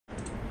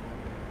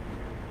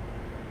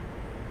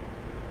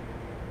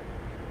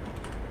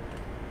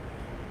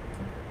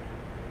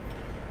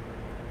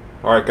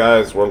Alright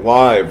guys, we're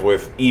live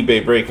with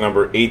eBay break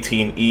number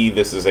 18E.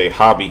 This is a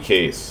hobby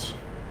case.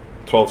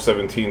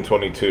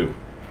 12/17/22.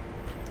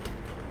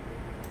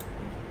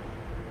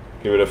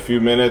 Give it a few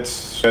minutes.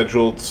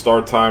 Scheduled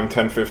start time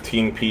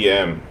 10:15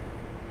 p.m.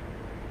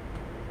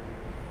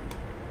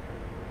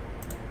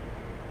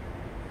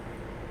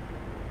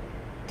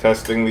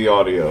 Testing the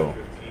audio.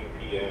 15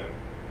 p.m.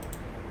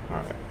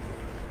 Alright.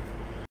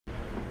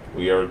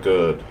 We are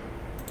good.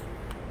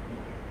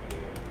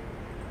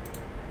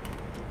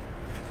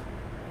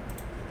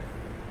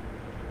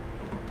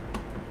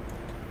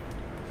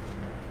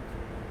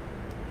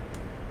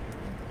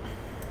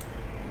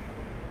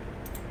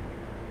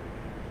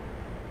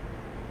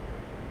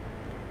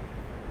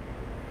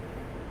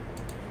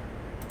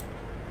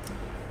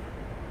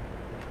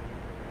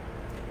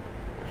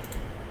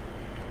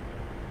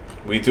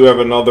 We do have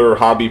another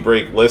hobby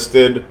break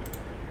listed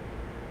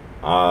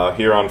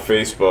here on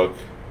Facebook.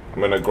 I'm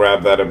going to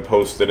grab that and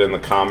post it in the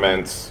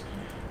comments.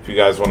 If you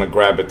guys want to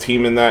grab a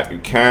team in that, you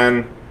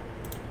can.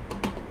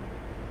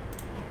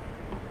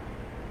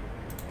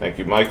 Thank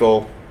you,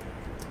 Michael.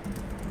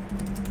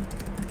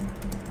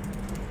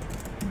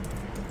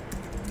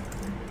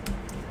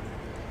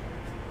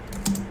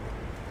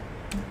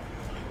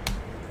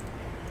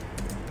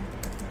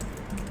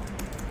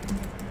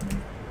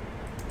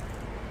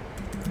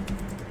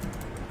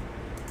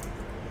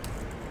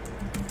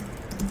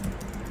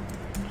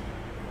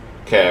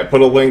 Okay, I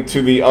put a link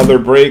to the other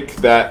break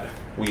that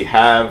we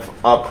have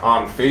up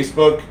on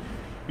Facebook.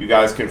 You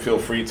guys can feel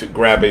free to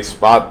grab a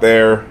spot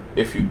there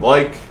if you'd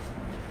like.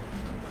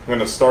 I'm going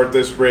to start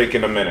this break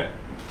in a minute.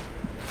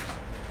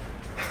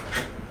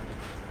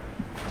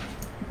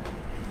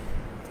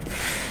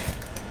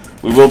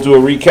 We will do a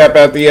recap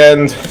at the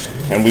end,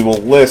 and we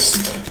will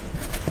list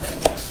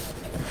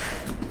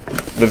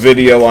the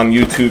video on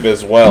YouTube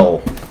as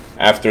well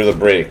after the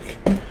break.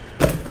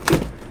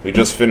 We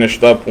just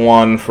finished up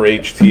one for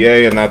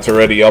HTA, and that's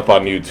already up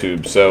on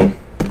YouTube, so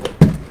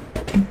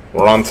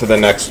we're on to the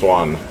next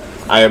one.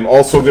 I am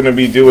also going to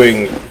be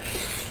doing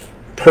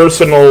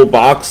personal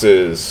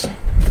boxes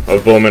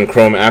of Bowman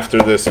Chrome after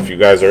this. If you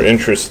guys are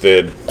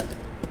interested,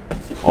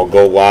 I'll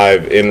go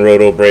live in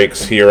Roto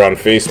Breaks here on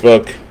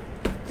Facebook.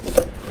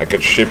 I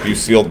could ship you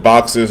sealed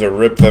boxes or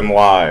rip them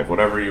live,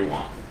 whatever you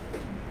want.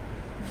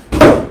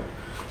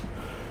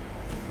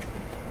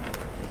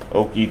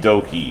 Okie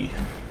dokie.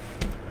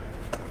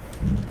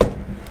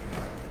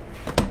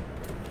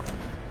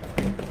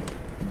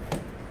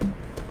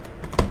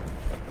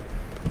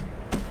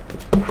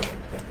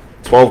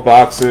 $12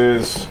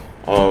 boxes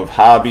of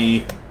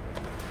hobby.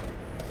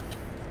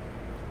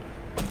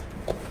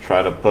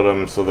 Try to put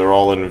them so they're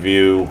all in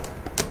view.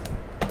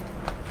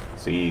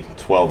 See,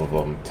 12 of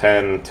them.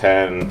 10,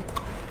 10,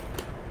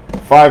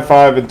 5,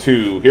 5, and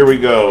 2. Here we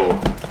go.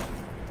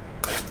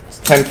 It's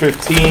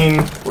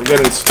 10:15. We're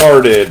getting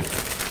started.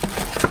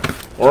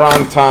 We're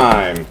on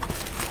time.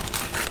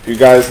 If you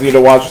guys need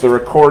to watch the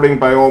recording,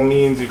 by all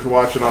means, you can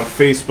watch it on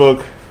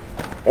Facebook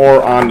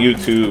or on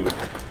YouTube.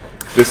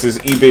 This is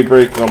eBay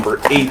break number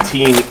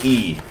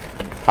 18E,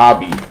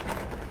 hobby.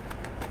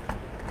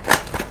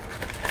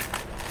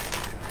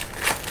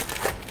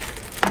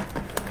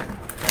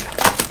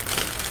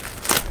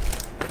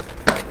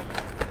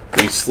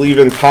 The sleeve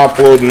and top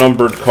load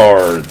numbered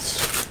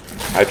cards.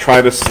 I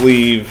try to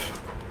sleeve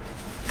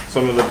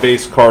some of the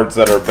base cards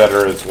that are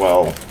better as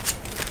well.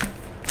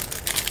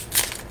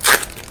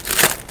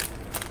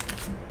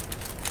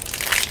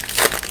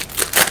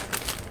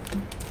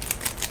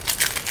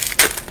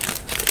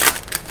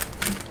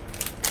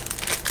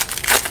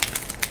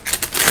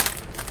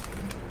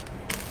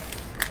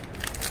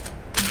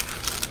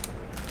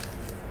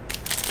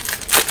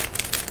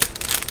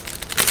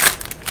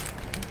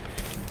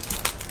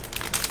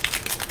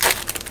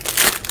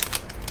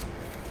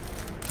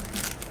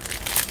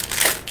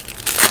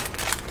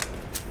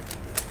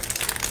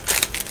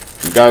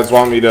 If you guys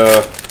want me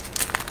to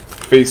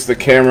face the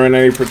camera in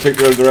any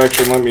particular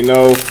direction, let me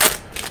know.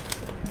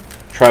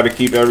 Try to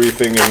keep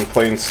everything in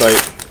plain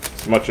sight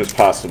as much as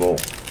possible.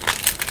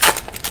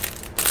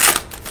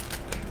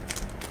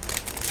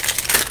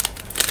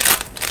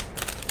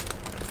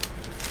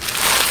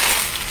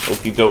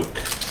 Okie doke.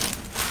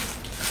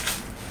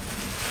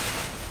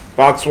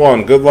 Box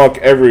 1, good luck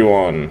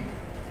everyone.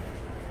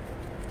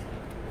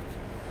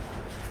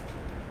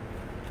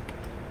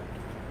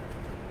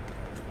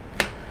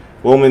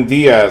 Wilman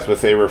Diaz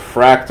with a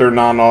refractor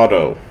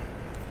non-auto.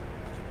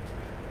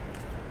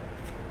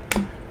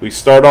 We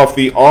start off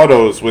the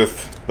autos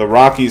with the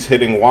Rockies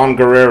hitting Juan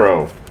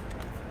Guerrero.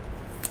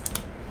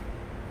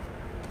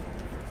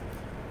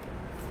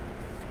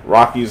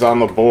 Rockies on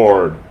the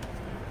board.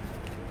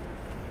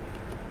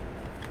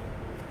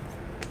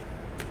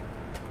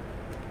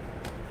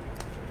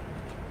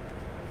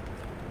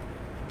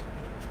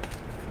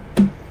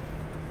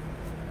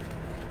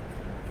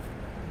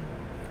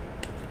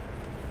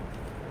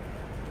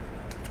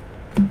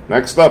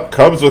 Next up,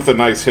 Cubs with a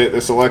nice hit.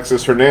 This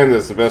Alexis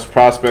Hernandez, the best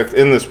prospect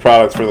in this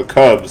product for the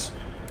Cubs.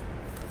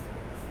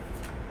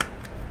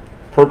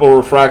 Purple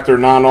refractor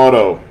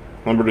non-auto.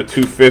 number to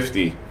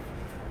 250.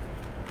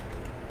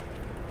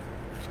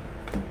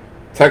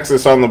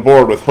 Texas on the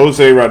board with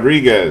Jose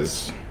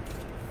Rodriguez.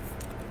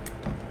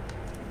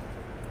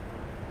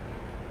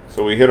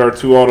 So we hit our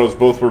 2 autos.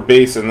 Both were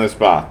base in this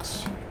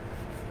box.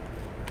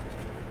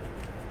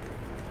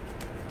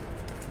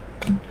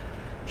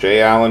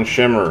 J. Allen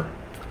Shimmer.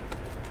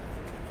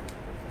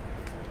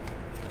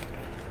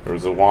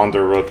 There's a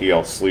Wander rookie.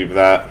 I'll sleeve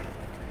that.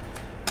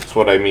 That's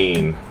what I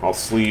mean. I'll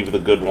sleeve the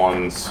good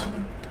ones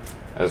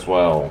as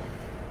well.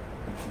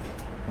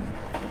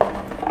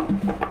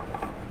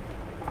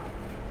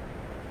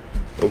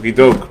 Okie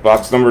doke.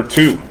 Box number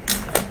 2.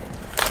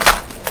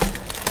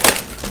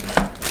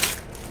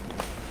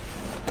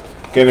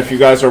 Again, if you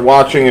guys are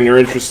watching and you're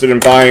interested in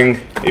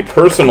buying a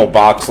personal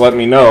box, let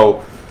me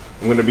know.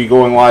 I'm going to be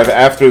going live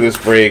after this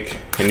break,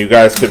 and you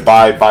guys could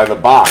buy by the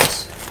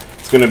box.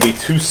 It's going to be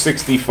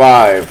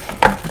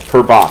 $265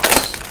 per box.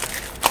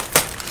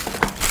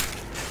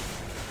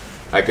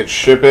 I could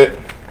ship it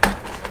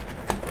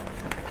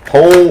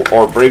whole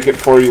or break it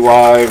for you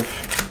live,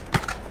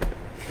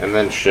 and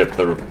then ship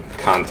the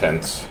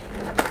contents.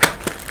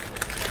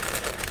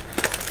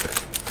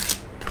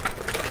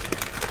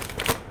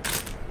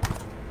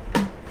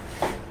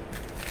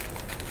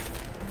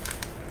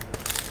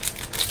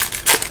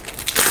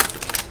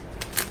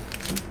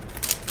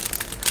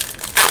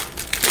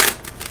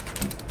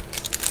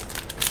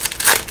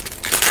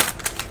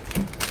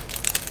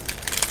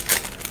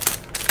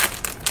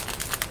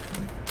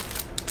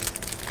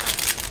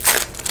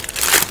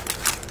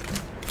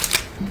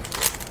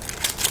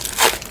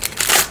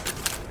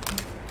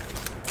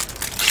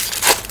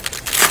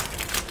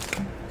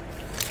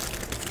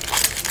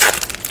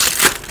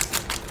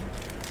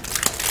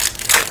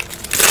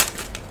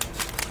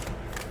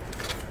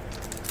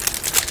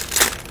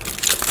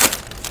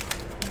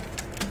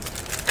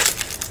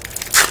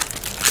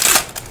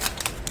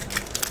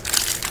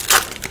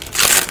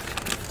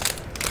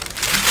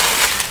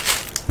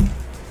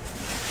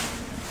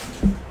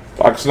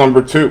 Box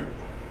number 2.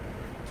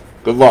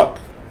 Good luck.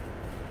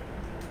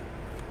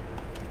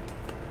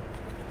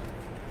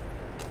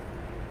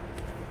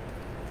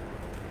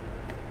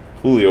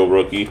 Julio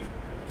rookie.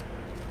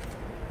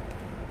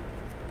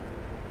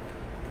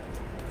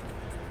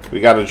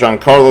 We got a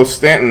Giancarlo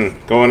Stanton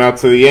going out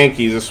to the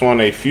Yankees. This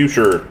one a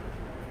future.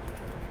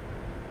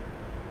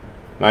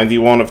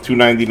 91 of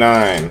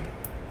 299.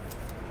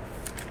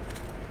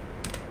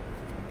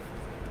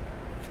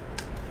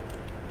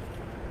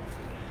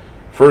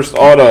 First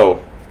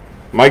auto,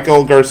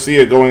 Michael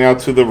Garcia going out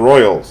to the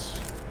Royals.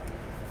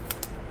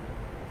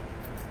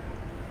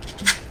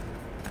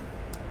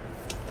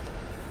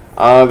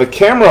 The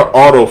camera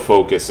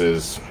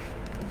autofocuses,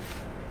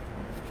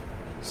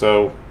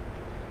 so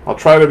I'll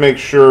try to make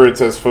sure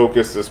it's as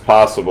focused as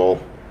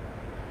possible.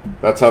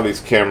 That's how these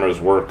cameras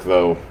work,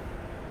 though.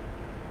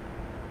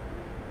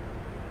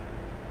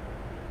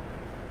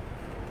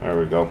 There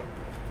we go.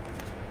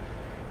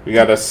 We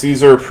got a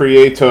Cesar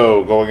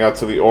Prieto going out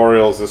to the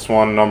Orioles. This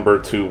one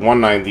number to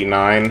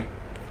 199.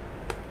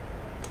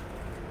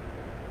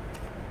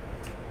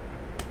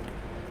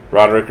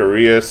 Roderick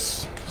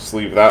Arias,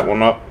 sleeve that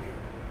one up.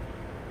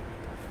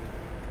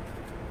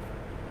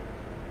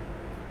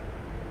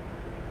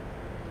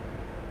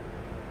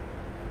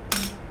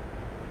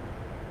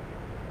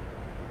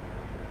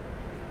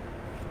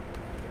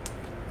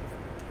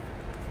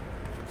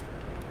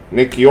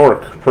 Nick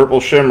York,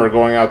 Purple Shimmer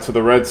going out to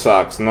the Red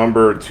Sox,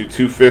 numbered to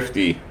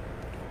 250.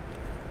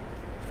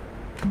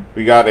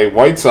 We got a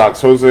White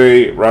Sox,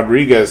 Jose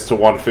Rodriguez to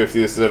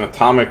 150. This is an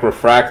Atomic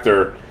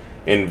Refractor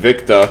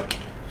Invicta.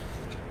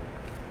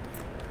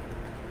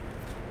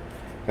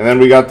 And then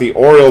we got the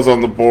Orioles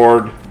on the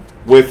board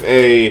with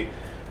a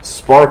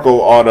Sparkle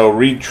Auto,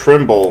 Reed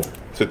Trimble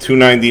to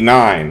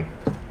 299.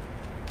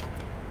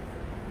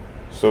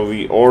 So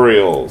the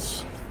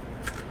Orioles.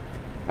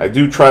 I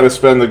do try to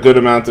spend a good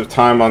amount of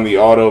time on the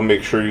auto,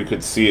 make sure you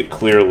could see it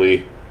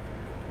clearly.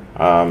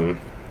 The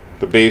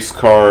base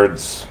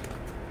cards,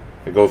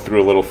 I go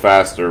through a little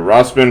faster.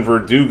 Rosman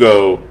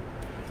Verdugo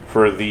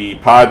for the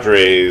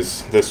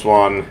Padres. This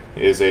one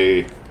is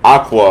a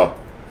Aqua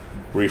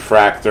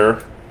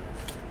Refractor,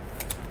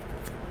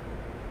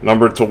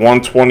 numbered to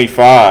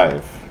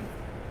 125.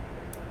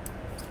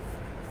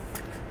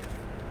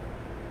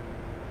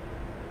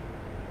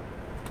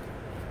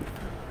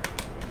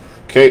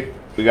 Okay.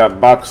 We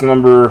got box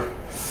number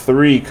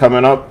 3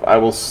 coming up. I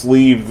will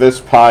sleeve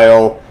this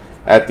pile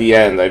at the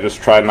end. I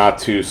just try not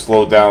to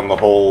slow down the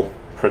whole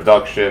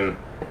production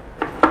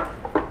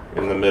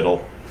in the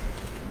middle.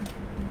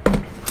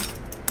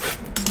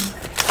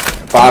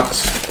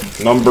 Box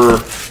number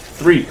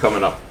 3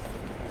 coming up.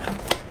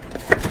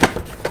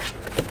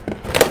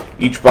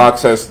 Each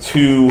box has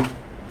 2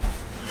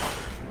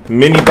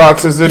 mini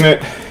boxes in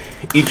it,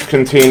 each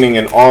containing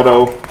an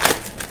auto.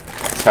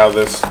 That's how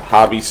this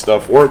hobby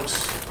stuff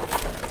works.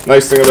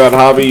 Nice thing about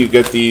hobby, you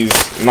get these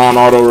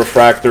non-auto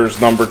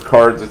refractors, numbered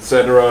cards,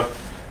 etc.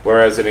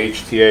 Whereas in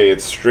HTA,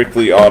 it's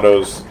strictly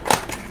autos.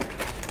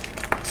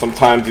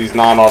 Sometimes these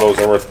non-autos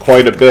are worth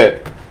quite a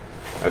bit.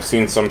 I've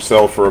seen some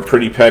sell for a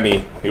pretty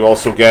penny. You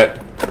also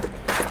get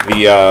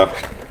the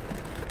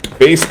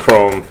base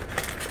chrome,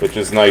 which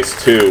is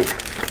nice too.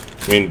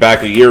 I mean,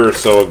 back a year or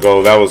so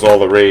ago, that was all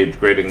the rage,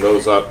 grading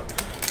those up,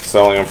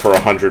 selling them for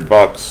 $100.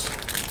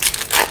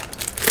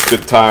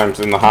 Good times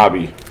in the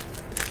hobby.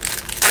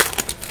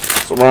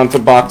 So we're on to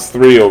box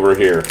 3 over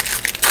here.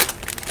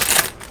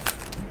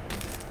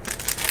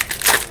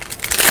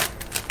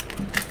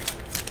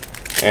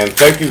 And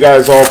thank you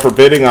guys all for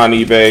bidding on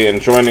eBay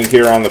and joining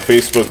here on the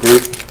Facebook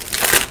group.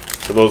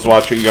 For those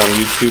watching on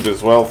YouTube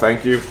as well,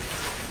 thank you.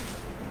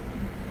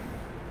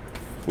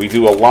 We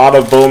do a lot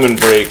of Bowman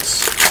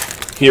breaks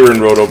here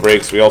in Roto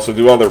Breaks. We also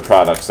do other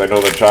products. I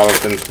know that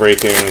Jonathan's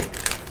breaking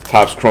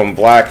Topps Chrome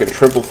Black and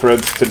triple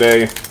threads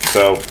today.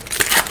 So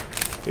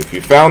if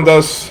you found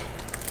us,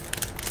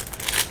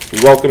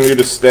 we welcome you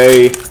to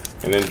stay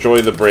and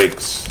enjoy the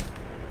breaks.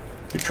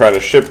 We try to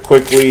ship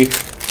quickly,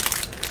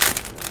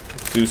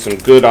 do some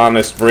good,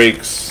 honest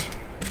breaks.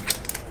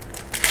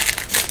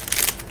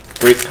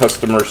 Great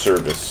customer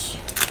service.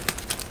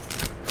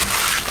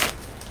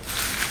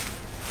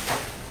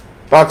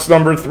 Box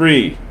number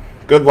 3.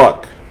 Good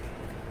luck.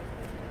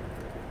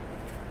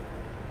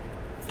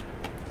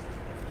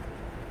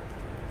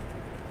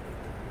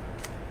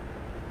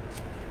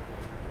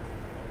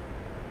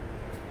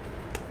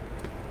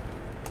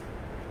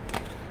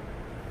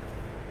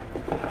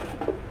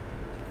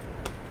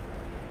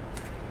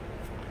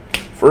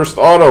 First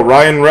auto,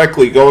 Ryan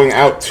Reckley going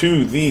out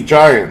to the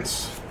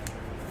Giants.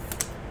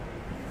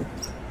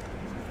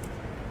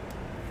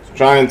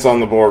 Giants on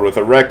the board with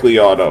a Reckley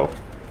auto.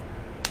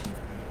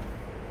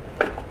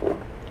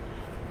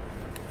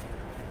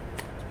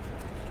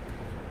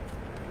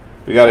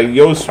 We got a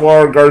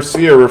Yoswar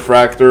Garcia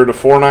refractor to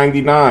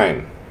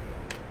 $4.99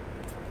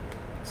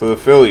 to the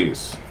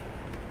Phillies.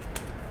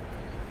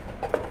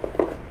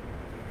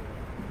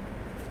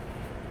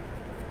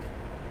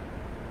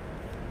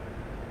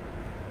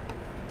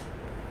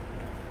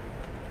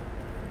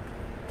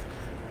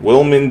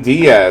 Wilman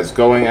Diaz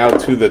going out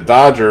to the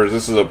Dodgers.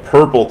 This is a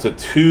purple to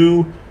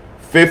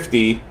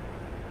 $250.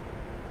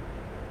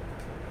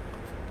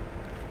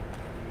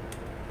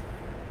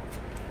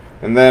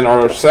 And then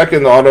our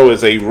second auto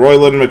is a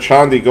Royland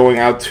Machandi going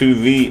out to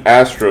the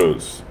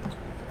Astros.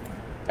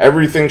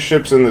 Everything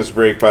ships in this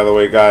break, by the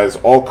way, guys.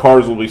 All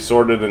cars will be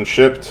sorted and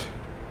shipped.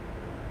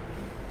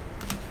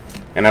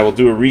 And I will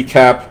do a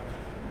recap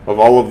of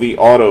all of the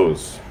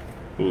autos.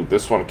 Ooh,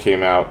 this one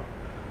came out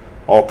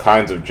all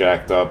kinds of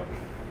jacked up.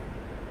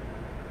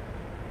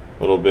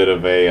 A little bit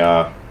of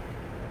a,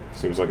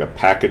 seems like a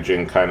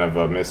packaging kind of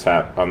a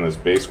mishap on this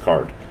base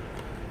card.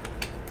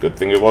 Good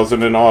thing it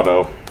wasn't an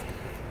auto.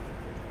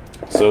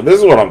 So this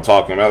is what I'm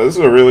talking about. This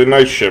is a really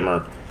nice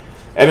shimmer.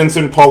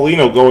 Edinson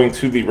Paulino going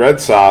to the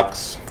Red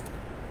Sox.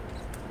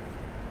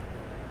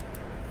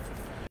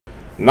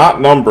 Not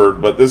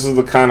numbered, but this is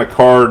the kind of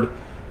card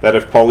that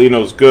if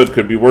Paulino's good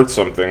could be worth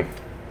something.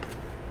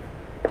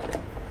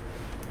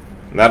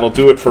 And that'll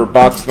do it for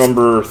box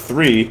number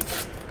 3.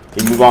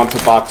 We move on to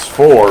box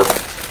 4.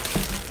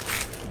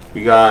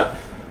 We got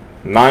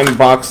 9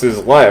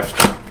 boxes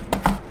left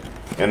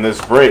in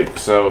this break.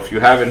 So if you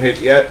haven't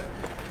hit yet,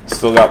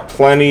 still got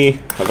plenty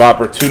of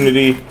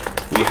opportunity.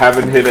 We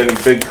haven't hit any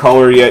big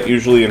color yet.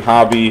 Usually in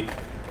hobby,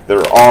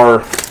 there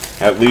are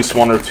at least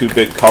 1 or 2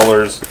 big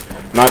colors.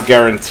 Not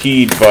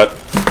guaranteed, but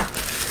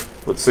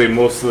let's say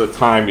most of the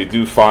time you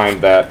do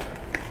find that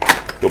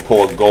you'll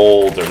pull a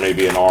gold or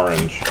maybe an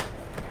orange.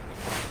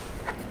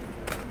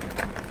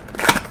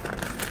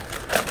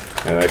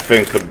 And I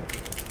think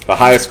the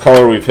highest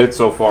color we've hit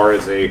so far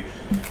is a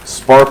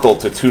sparkle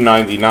to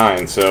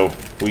 $2.99. So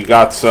we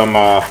got some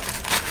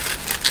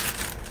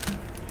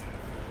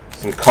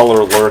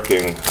color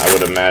lurking, I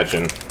would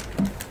imagine.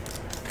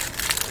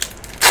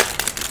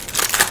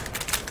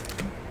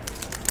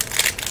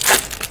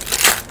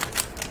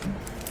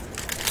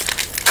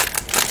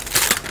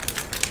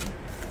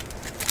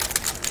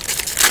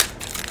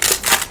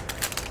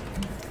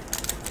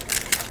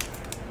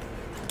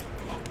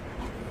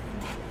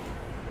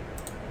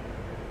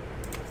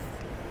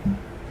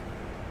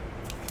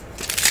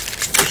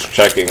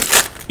 Checking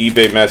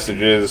eBay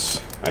messages.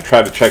 I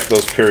try to check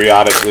those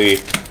periodically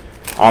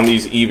on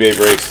these eBay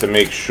breaks to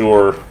make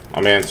sure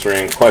I'm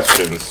answering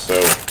questions. So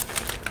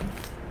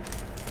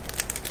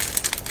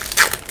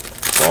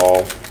it's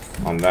all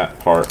on that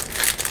part.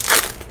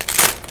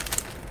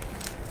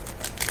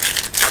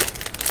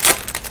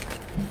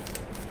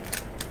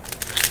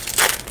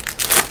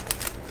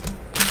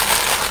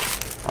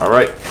 All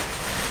right,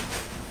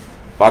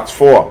 box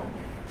 4.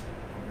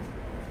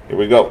 Here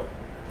we go.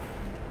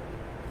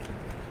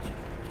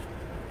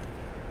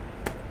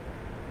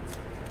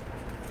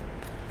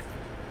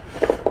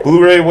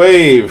 Blu-ray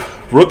Wave,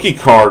 rookie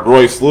card,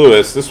 Royce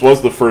Lewis. This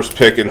was the first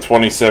pick in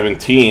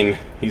 2017.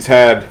 He's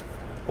had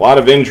a lot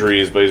of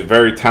injuries, but he's a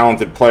very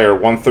talented player.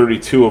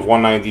 132 of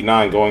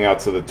 199 going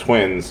out to the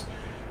Twins.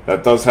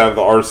 That does have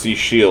the RC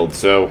Shield,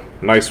 so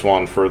nice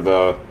one for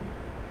the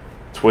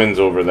Twins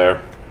over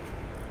there.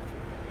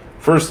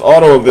 First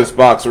auto of this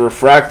box, a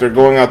refractor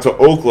going out to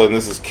Oakland.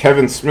 This is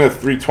Kevin Smith,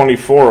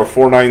 324 of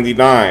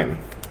 499.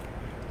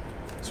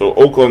 So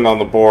Oakland on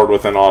the board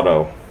with an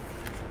auto.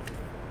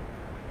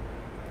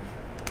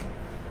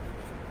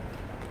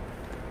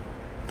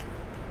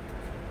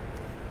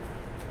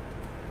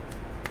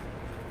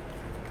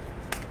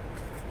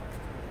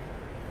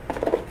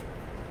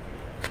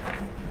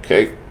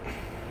 Okay.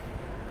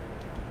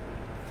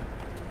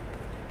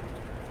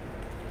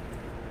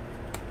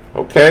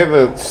 Okay,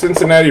 the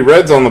Cincinnati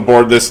Reds on the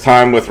board this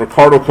time with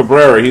Ricardo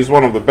Cabrera. He's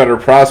one of the better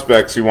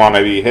prospects you want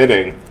to be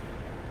hitting.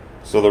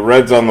 So the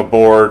Reds on the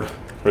board,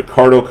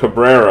 Ricardo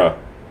Cabrera.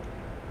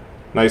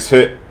 Nice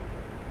hit.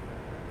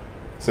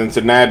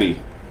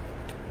 Cincinnati.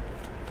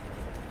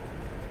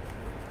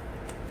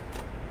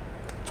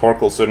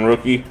 Torkelson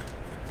rookie.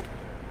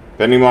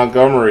 Benny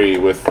Montgomery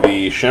with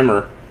the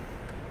shimmer.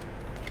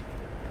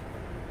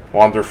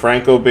 Wander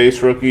Franco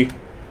base rookie.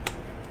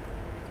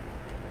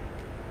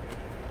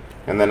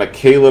 And then a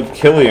Caleb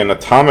Killian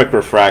atomic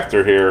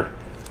refractor here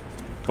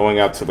going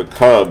out to the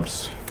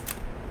Cubs.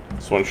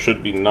 This one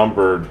should be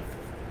numbered.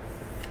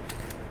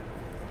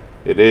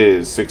 It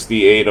is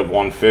 68 of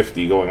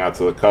 150 going out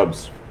to the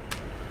Cubs.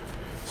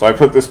 So I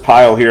put this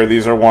pile here.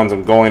 These are ones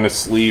I'm going to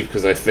sleeve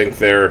because I think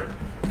they're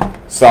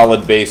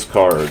solid base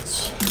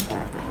cards.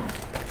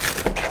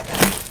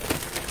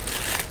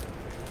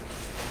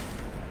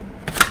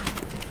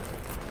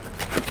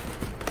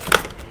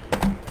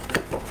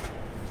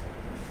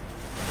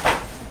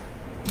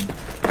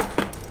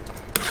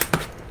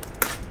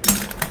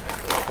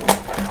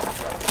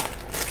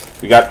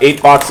 We got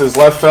 8 boxes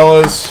left,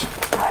 fellas.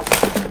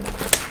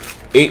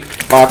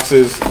 8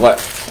 boxes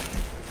left.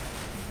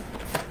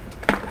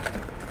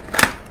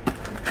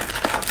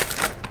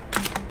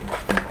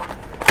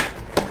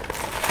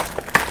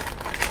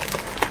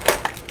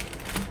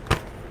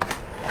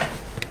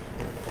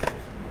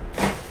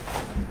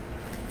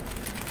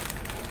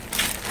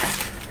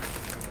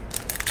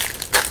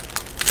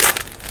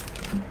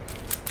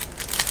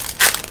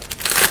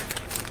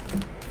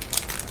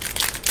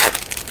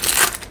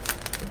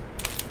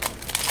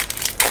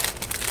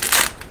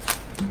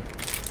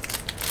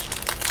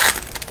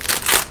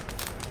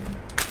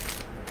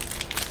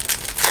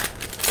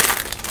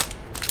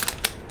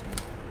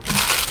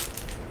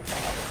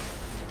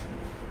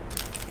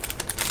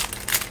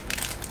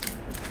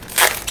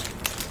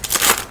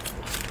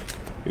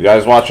 You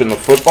guys watching the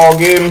football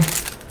game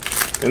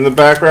in the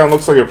background?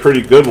 Looks like a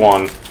pretty good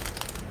one.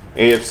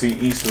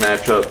 AFC East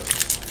matchup.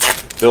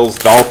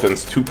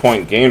 Bills-Dolphins,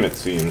 2-point game it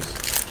seems.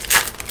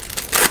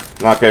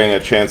 I'm not getting a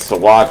chance to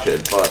watch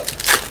it, but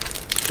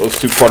those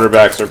two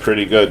quarterbacks are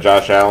pretty good.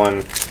 Josh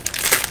Allen,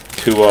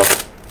 Tua.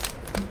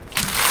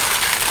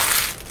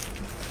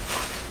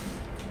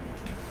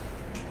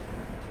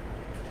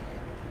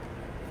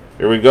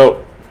 Here we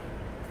go.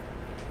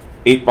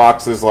 8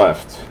 boxes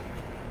left.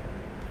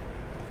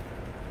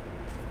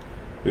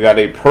 We got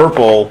a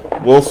purple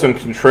Wilson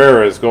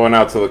Contreras going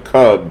out to the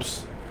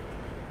Cubs.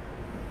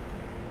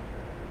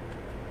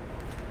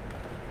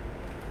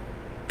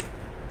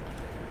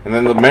 And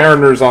then the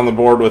Mariners on the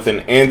board with an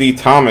Andy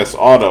Thomas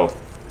auto.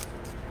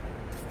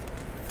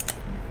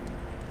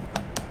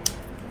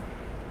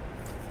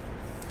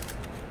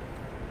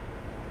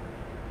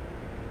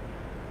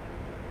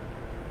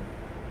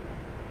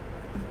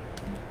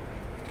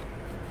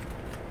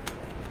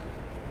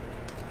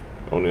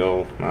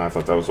 O'Neal. No, I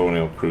thought that was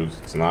O'Neal Cruz.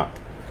 It's not.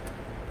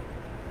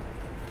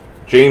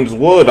 James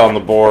Wood on the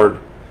board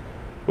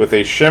with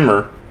a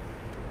shimmer.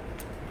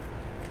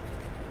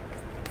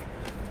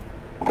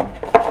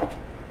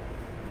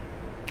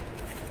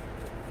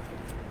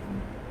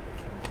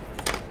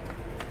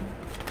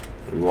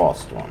 We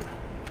lost one.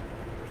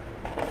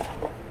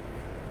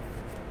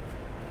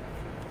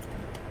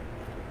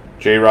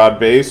 J-Rod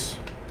base.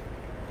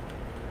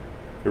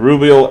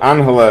 Rubio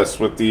Angeles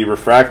with the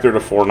refractor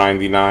to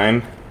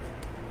 499.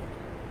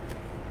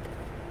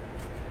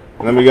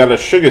 And then we got a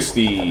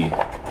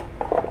Sugasty.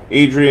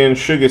 Adrian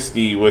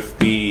Sugasty with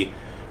the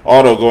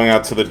auto going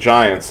out to the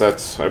Giants.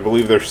 That's, I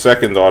believe, their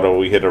second auto.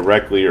 We hit a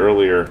Reckley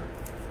earlier.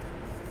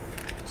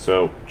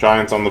 So,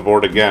 Giants on the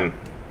board again.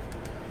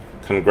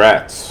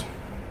 Congrats.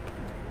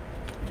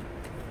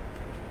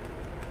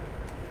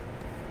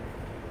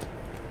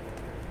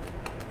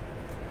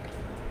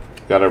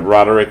 Got a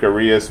Roderick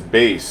Arias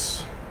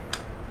base.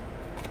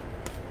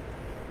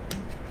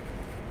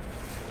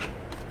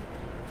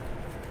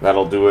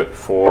 That'll do it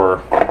for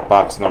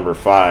box number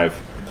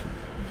 5.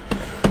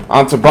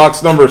 On to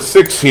box number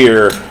 6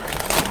 here.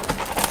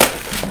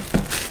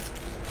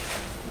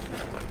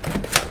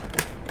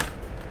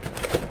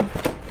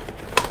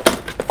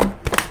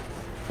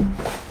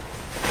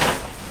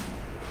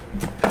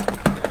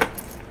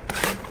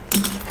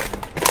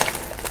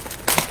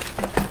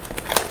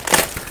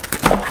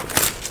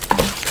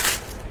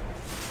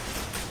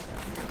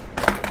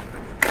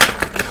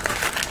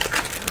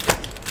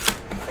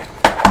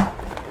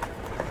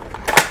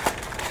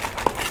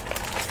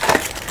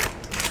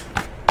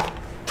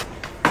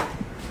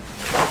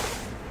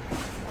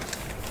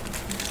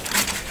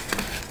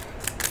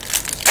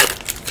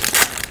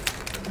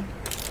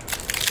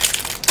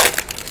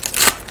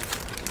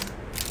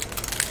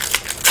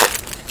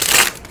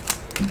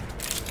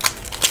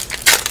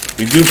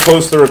 We do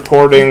post the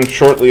recording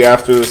shortly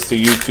after this to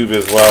YouTube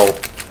as well,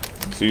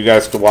 so you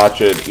guys can watch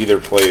it either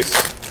place.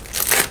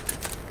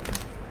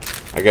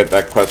 I get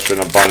that question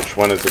a bunch.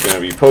 When is it going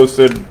to be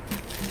posted?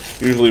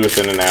 Usually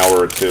within an hour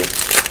or two.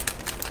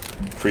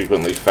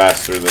 Frequently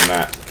faster than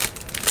that.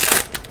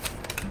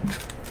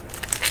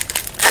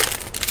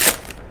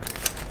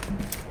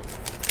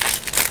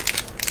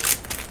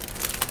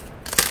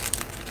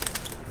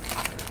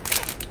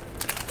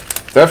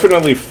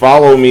 Definitely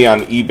follow me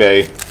on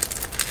eBay,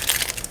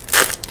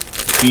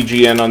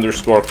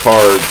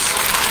 BGN_cards.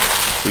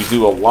 We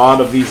do a lot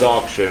of these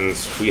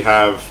auctions. We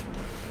have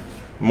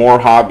more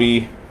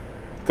hobby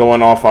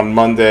going off on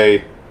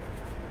Monday,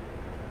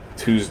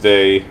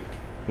 Tuesday,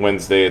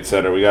 Wednesday,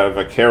 etc. We got a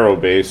Vaquero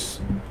base.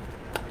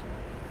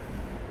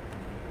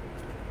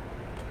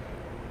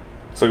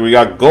 So we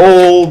got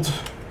gold.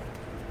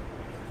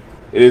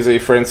 It is a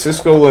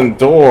Francisco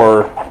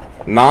Lindor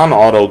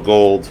non-auto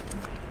gold.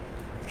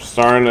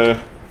 Starting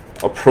to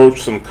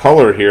approach some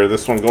color here.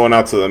 This one going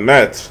out to the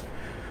Mets.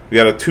 We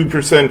got a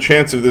 2%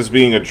 chance of this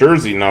being a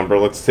jersey number.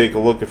 Let's take a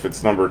look if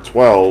it's number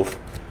 12.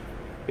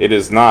 It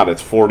is not.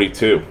 It's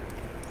 42.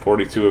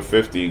 42 of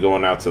 50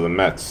 going out to the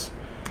Mets.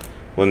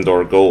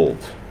 Lindor gold.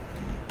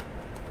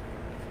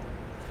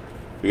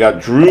 We got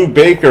Drew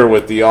Baker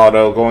with the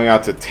auto going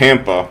out to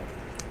Tampa.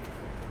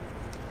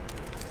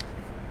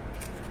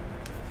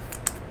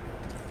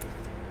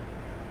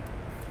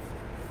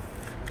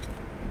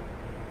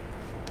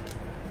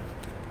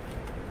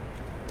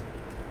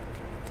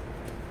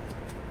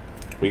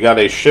 We got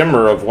a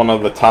shimmer of one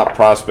of the top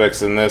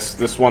prospects in this.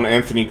 This one,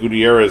 Anthony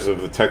Gutierrez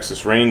of the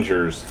Texas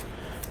Rangers.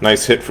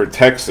 Nice hit for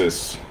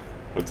Texas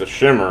with the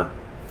shimmer.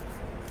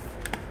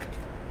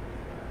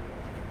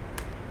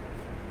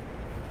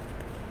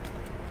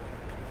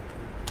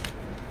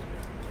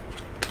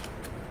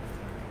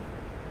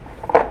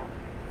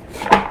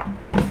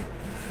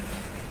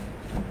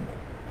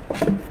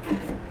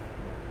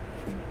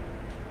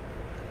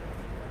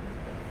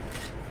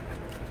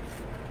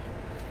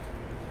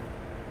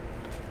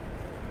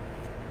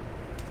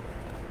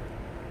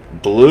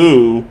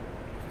 Blue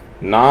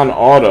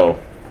non-auto.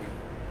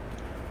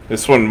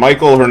 This one,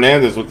 Michael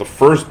Hernandez with the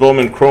first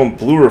Bowman Chrome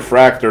blue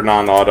refractor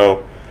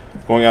non-auto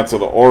going out to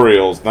the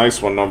Orioles.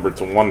 Nice one, numbered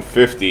to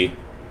 150.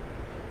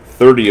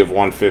 30 of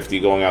 150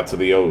 going out to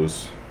the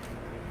O's.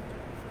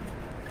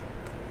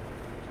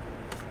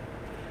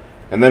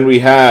 And then we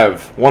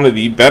have one of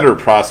the better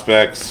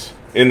prospects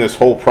in this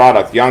whole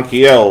product,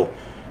 Yanquiel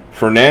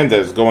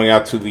Fernandez going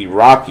out to the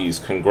Rockies.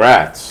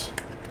 Congrats.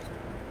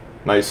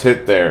 Nice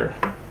hit there.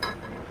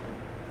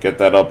 Get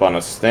that up on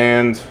a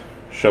stand.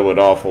 Show it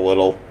off a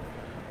little.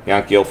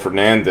 Yanquiel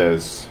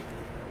Fernandez.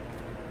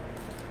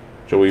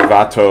 Joey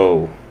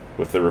Votto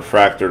with the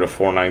refractor to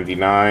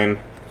 499.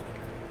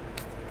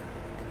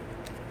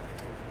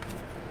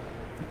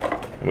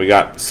 And we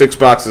got 6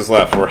 boxes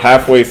left. We're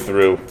halfway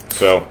through,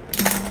 so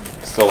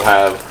still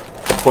have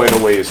quite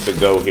a ways to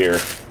go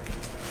here.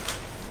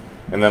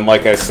 And then,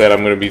 like I said, I'm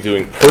going to be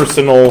doing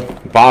personal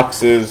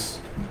boxes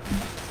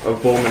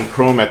of Bowman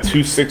Chrome at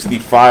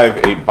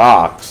 $265 a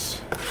box.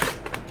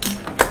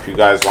 If you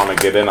guys want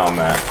to get in on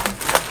that.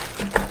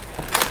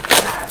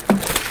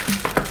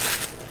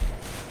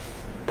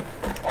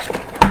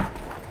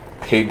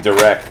 Paid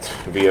direct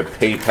via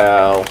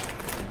PayPal,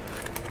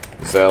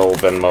 Zelle,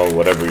 Venmo,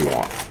 whatever you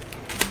want.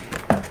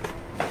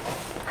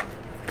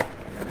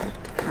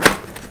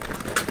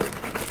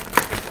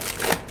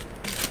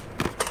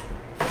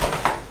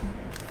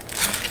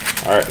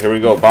 Alright, here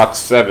we go. Box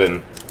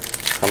 7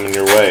 coming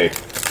your way.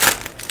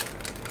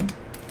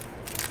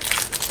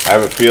 I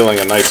have a feeling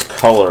a nice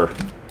color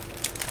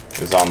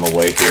is on the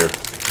way here.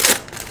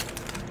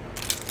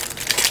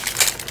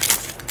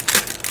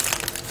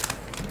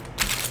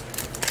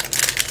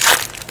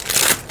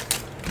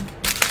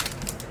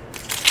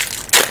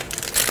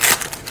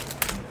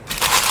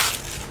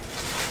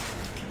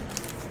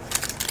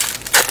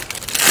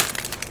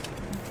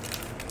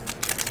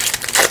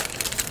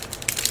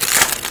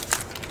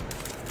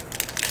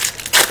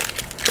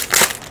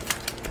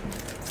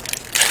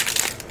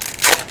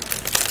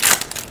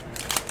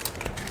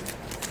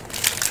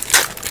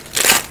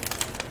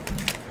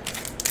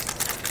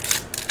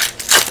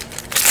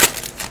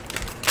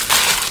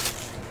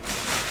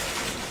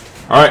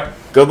 Alright,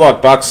 good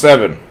luck. Box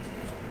 7.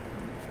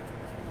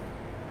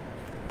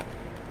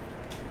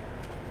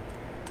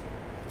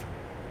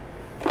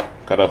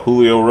 Got a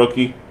Julio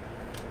rookie.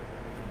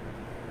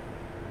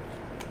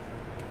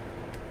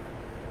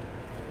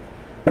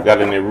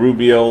 Got an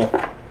Erubio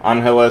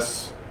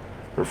Angeles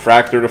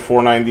refractor to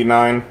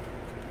 499.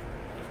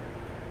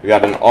 We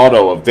got an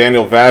auto of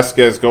Daniel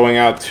Vasquez going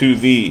out to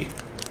the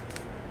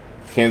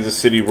Kansas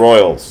City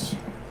Royals.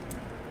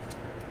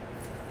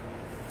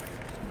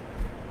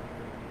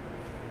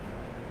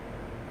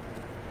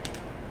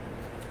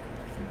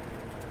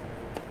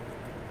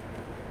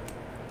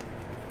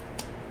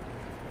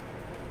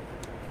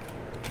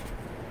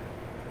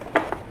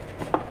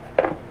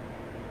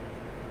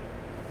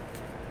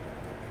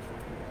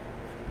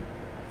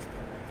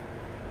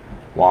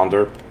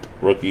 Wander,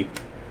 rookie.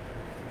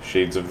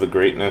 Shades of the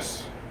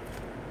Greatness.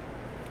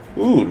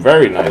 Ooh,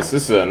 very nice.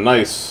 This is a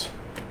nice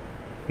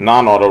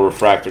non-auto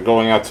refractor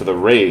going out to the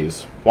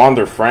Rays.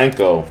 Wander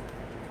Franco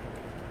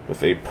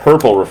with a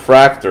purple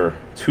refractor,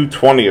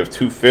 220 of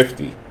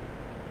 250.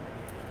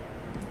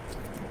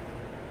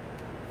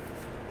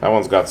 That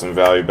one's got some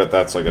value, but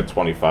that's like a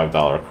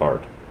 $25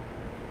 card.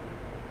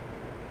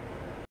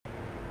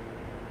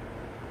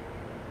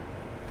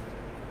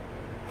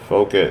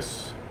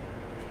 Focus.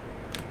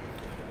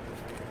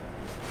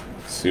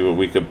 Let's see what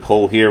we could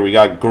pull here. We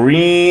got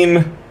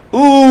green.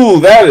 Ooh,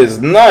 that is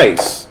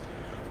nice.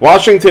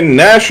 Washington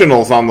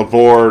Nationals on the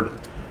board.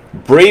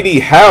 Brady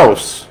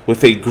House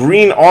with a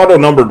green auto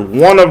numbered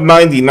 1 of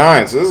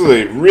 99. So this is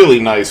a really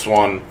nice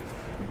one.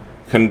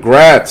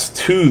 Congrats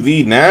to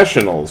the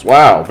Nationals.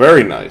 Wow,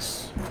 very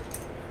nice.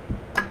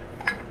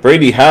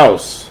 Brady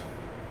House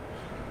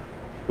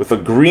with a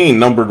green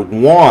numbered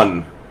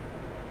 1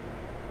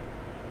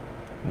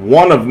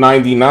 of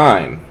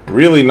 99.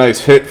 Really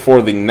nice hit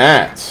for the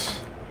Nats.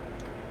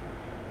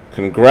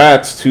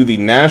 Congrats to the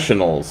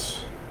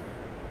Nationals.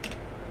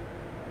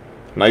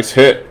 Nice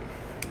hit.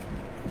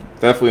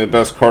 Definitely the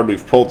best card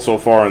we've pulled so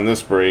far in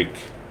this break.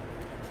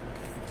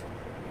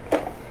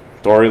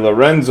 Dory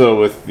Lorenzo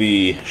with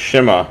the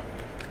Shima.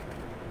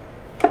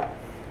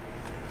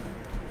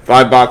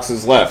 5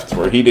 boxes left.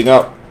 We're heating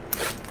up.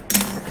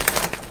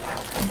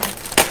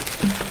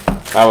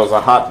 That was a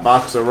hot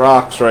box of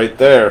rocks right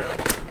there.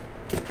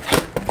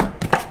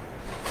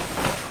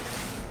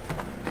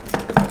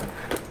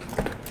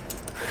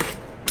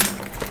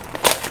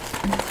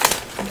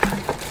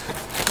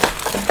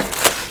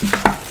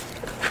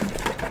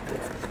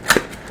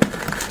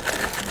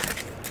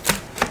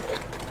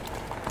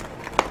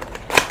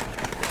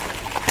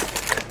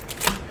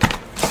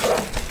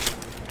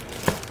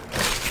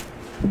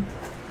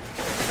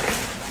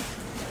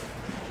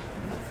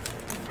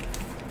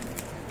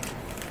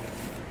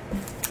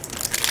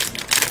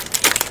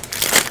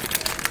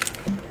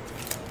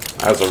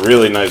 That was a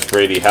really nice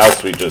Brady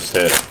House we just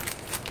hit.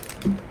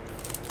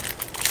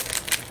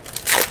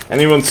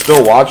 Anyone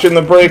still watching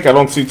the break? I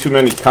don't see too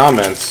many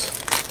comments.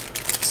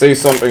 Say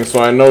something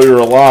so I know you're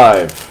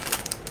alive.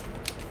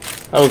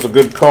 That was a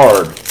good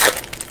card.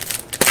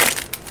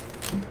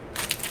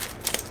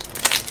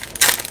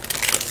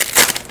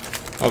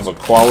 That was a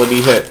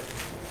quality hit.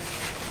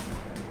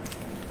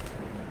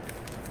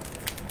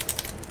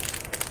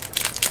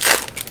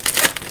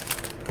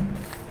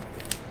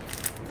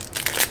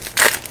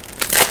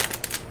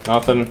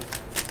 Nothing.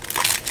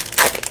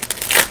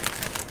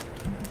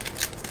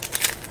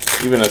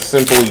 Even a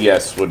simple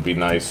yes would be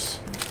nice.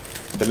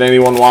 Did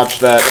anyone watch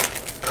that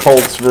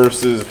Colts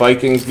versus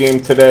Vikings game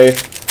today?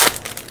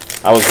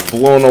 I was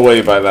blown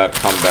away by that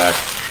comeback.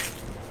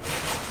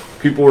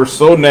 People were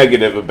so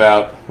negative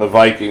about the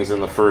Vikings in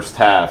the first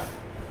half.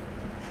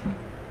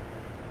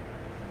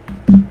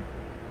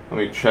 Let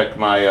me check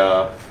my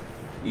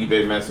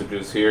eBay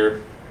messages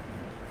here.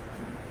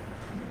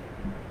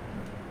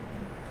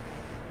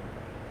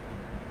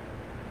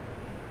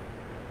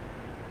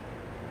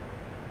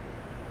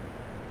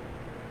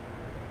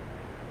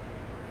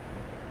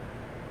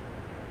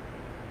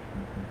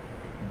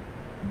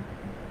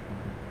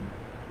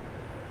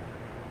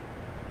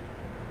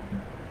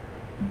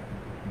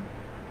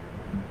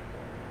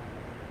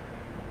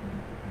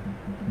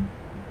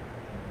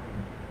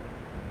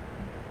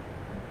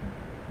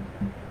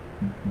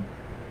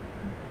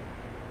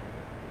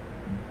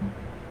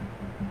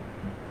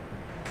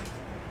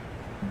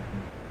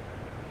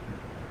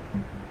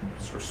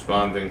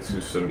 Responding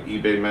to some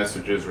eBay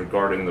messages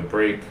regarding the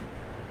break.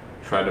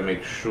 Try to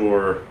make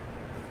sure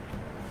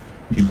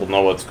people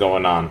know what's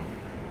going on.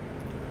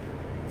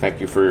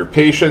 Thank you for your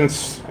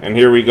patience. And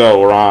here we go.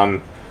 We're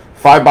on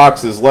 5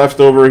 boxes left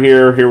over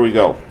here. Here we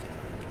go.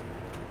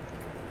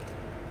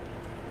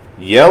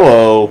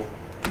 Yellow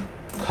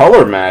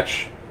color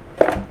match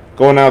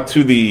going out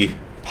to the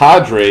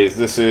Padres.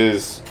 This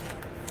is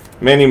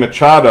Manny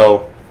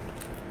Machado,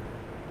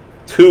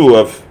 2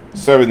 of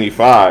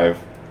 75.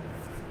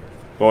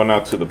 Going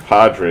out to the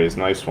Padres.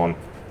 Nice one.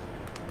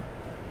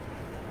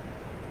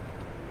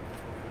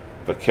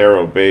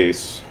 Vaquero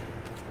base.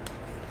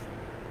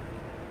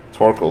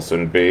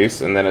 Torkelson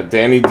base. And then a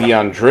Danny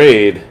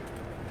DeAndrade.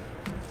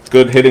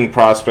 Good hitting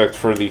prospect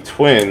for the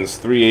Twins.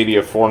 380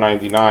 of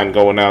 499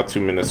 going out to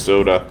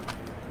Minnesota.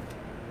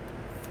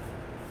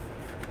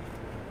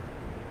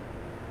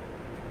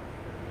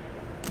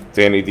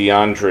 Danny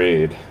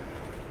DeAndrade.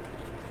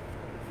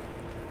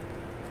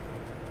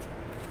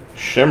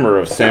 Shimmer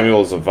of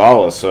Samuel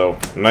Zavala, so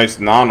nice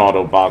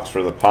non-auto box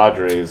for the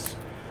Padres.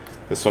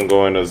 This one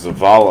going to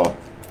Zavala.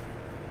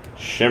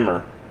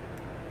 Shimmer.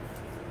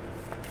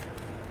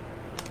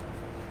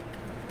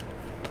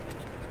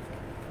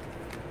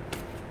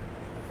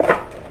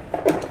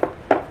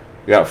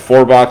 We got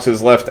 4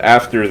 boxes left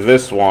after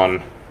this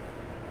one.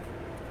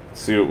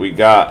 Let's see what we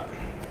got.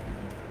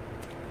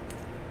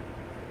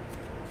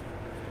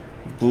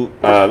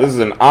 This is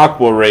an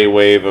Aqua Ray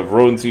wave of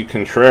Roansy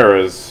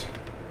Contreras.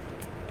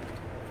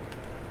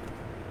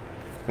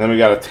 then we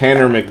got a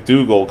Tanner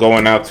McDougal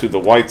going out to the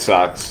White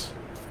Sox.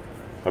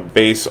 A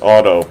base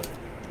auto.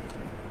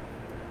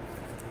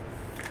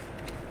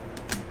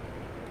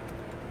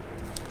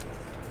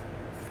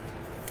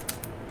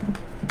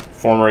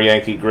 Former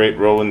Yankee great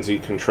Roland Z.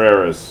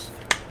 Contreras.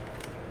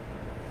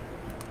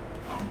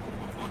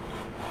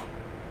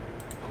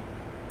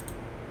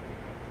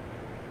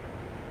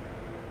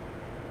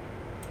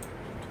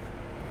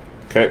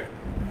 Okay.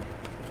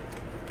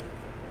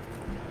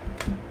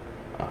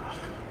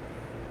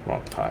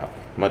 Wrong tile.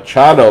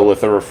 Machado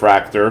with a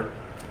refractor.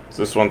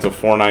 So this one's a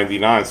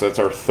 $4.99. So that's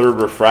our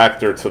third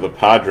refractor to the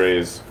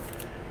Padres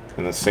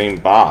in the same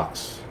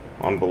box.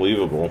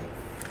 Unbelievable.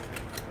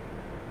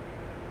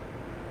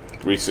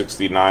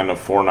 $369 of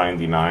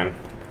 $4.99.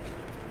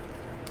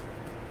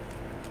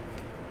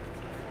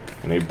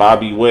 And a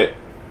Bobby Witt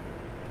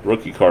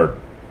rookie card.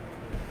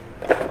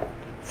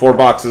 4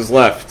 boxes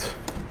left.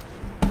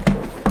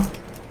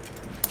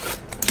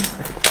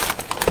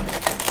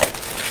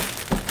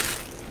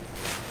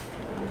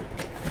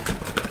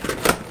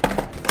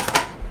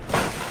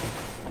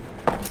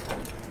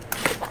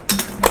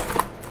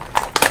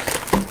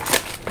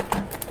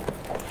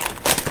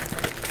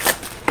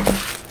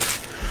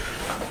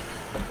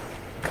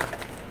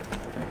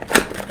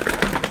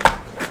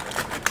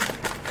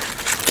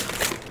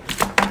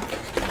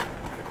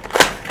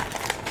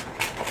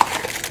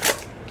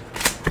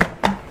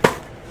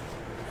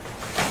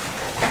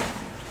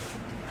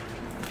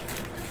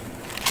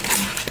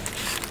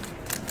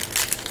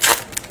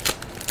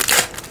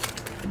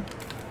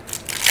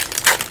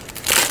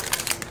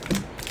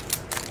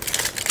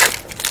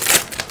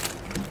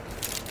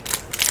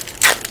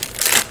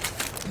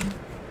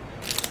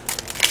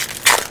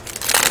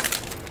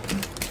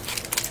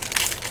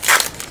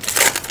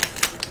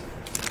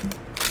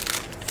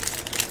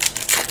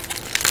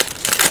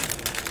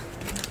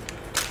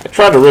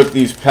 Try to rip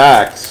these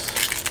packs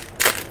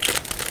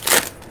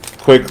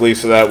quickly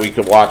so that we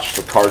could watch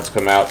the cards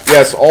come out.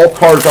 Yes, all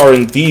cards are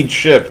indeed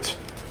shipped,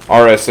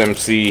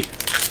 RSMC.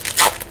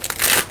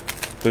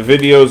 The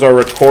videos are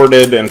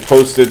recorded and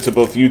posted to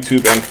both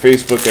YouTube and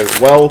Facebook as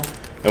well,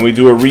 and we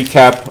do a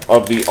recap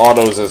of the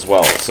autos as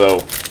well. So,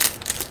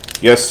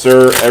 yes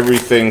sir,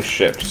 everything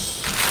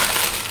ships.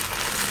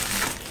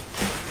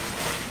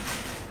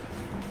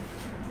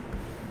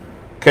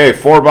 Okay,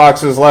 4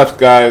 boxes left,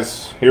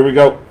 guys. Here we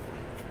go.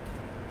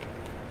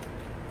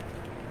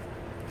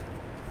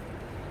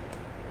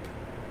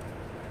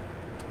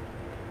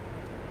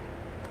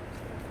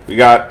 We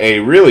got a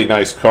really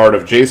nice card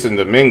of Jason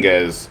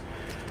Dominguez.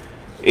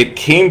 It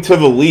came to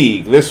the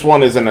league. This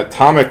one is an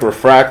atomic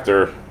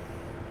refractor.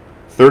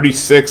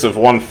 36 of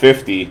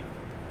 150.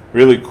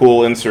 Really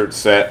cool insert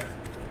set.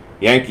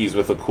 Yankees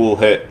with a cool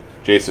hit.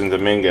 Jason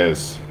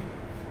Dominguez.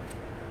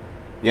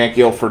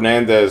 Yankiel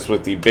Fernandez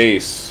with the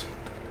base.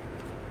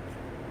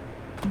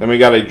 Then we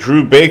got a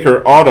Drew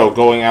Baker auto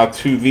going out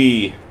to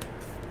the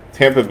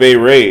Tampa Bay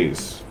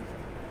Rays.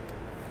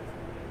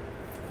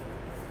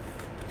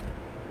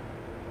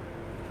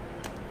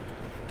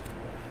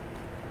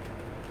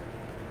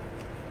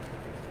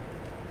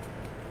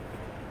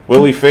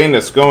 Willie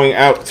Fainus going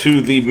out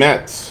to the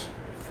Mets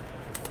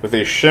with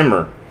a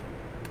shimmer.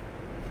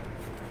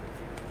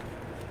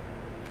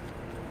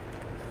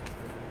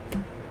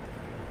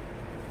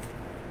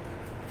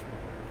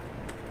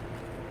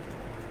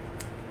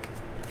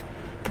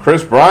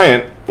 Chris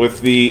Bryant with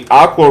the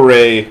Aqua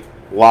Ray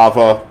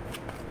Lava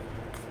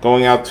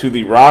going out to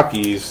the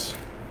Rockies,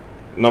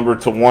 number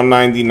to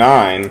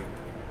 199.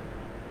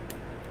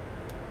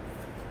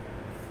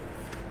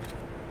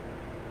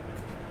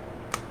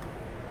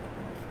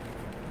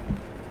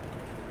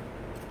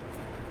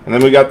 And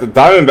then we got the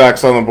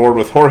Diamondbacks on the board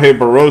with Jorge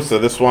Barrosa.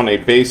 This one a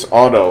base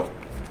auto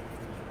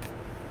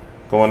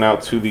going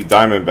out to the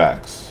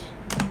Diamondbacks.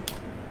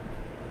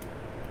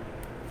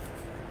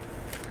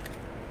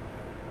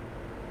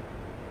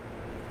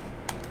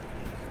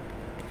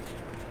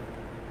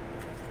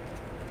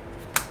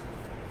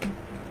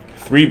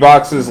 Three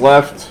boxes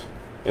left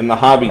in the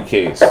hobby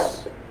case.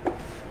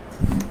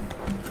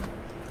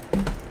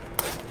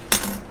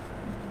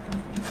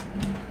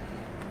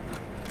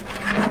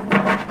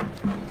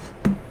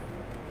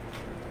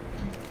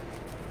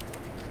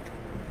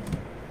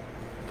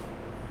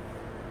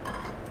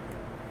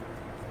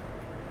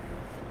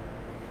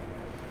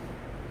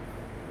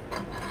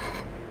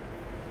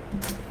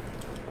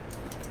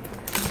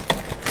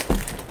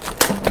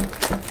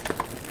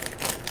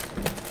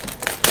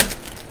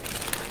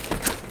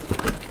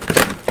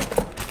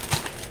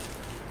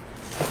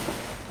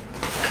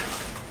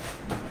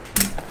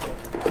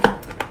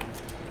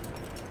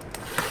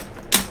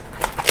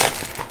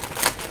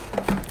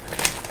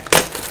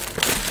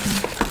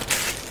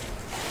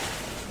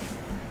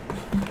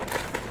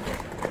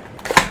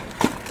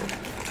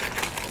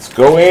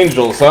 Go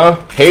Angels, huh?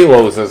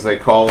 Halos, as they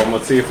call them.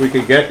 Let's see if we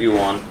could get you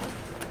one.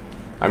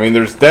 I mean,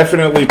 there's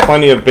definitely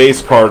plenty of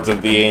base cards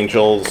of the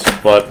Angels,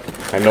 but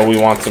I know we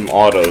want some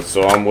autos,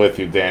 so I'm with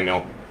you,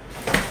 Daniel.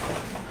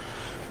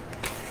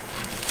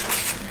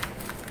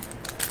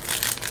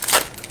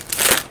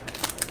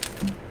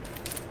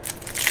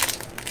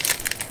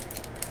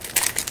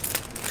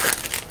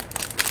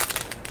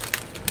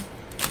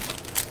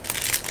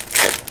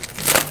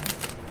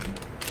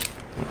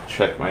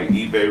 Check my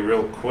eBay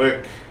real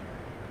quick.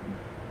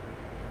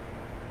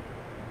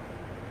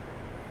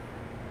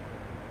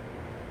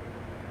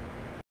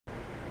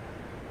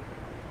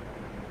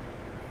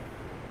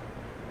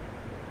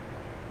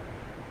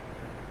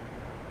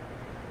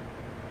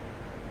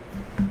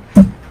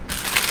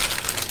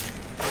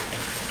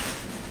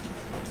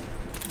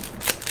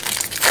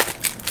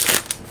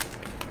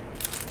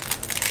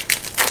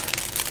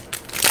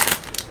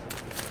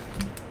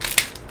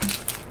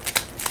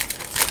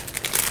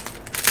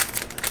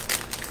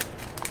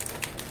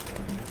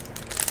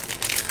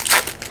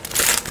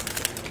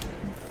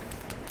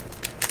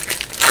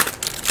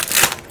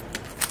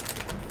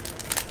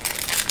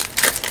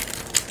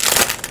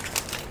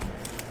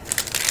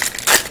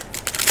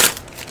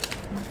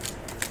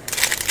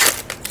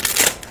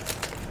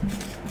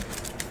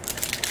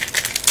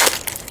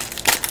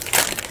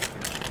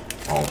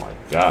 Oh my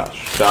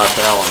gosh, Josh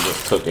Allen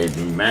just took a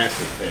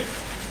massive hit.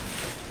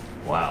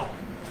 Wow.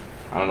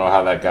 I don't know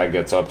how that guy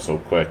gets up so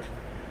quick.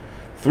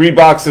 3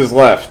 boxes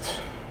left.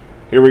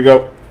 Here we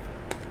go.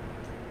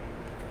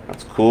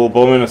 That's cool.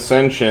 Bowman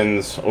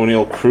Ascensions.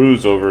 O'Neal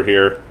Cruz over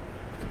here.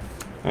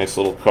 Nice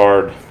little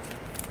card.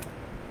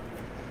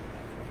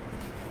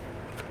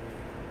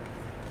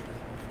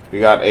 We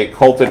got a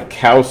Colted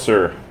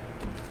Cowser.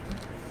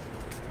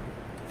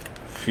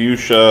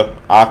 Fuchsia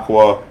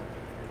Aqua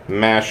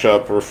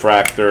Mashup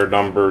Refractor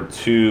number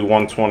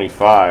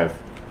 2/125.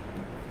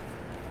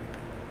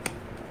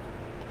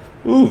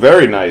 Ooh,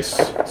 very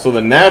nice. So the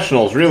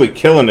Nationals really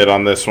killing it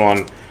on this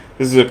one.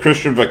 This is a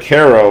Christian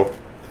Vaquero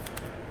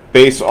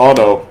base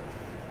auto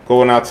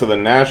going out to the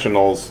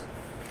Nationals.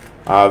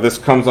 This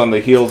comes on the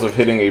heels of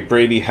hitting a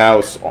Brady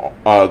House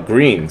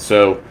green.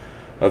 So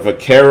a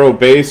Vaquero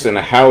base and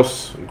a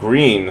House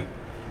green.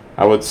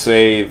 I would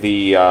say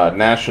the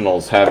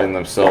Nationals having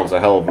themselves a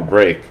hell of a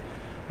break.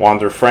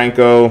 Wander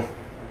Franco,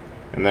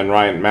 and then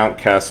Ryan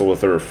Mountcastle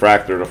with a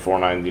refractor to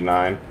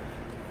 499.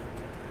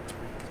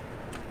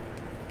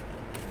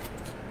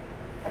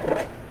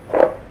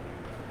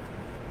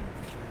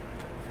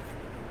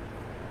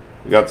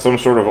 We got some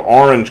sort of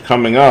orange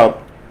coming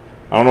up.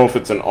 I don't know if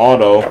it's an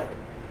auto.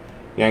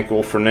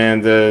 Yankel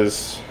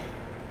Fernandez.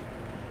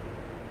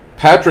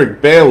 Patrick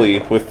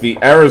Bailey with the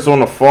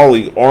Arizona Fall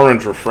League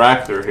orange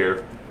refractor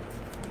here.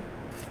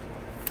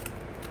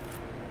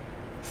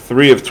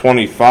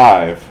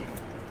 3/25.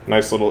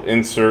 Nice little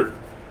insert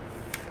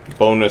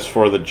bonus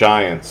for the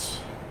Giants.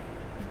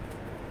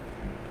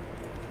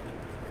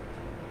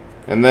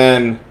 And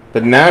then the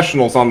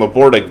Nationals on the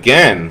board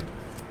again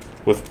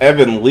with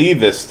Evan Lee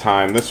this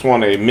time. This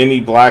one a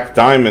mini Black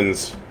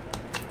Diamonds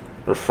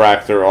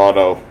refractor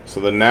auto. So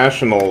the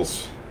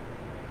Nationals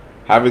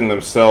having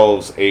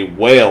themselves a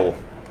whale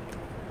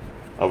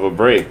of a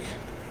break.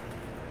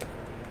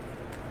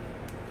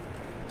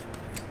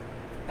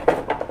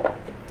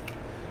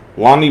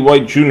 Lonnie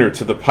White Jr.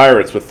 to the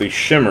Pirates with the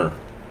Shimmer.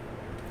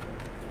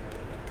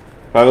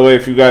 By the way,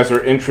 if you guys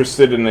are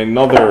interested in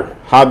another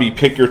hobby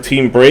pick your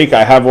team break,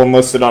 I have one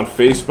listed on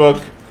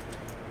Facebook.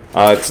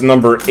 It's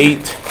number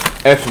 8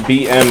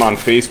 FBM on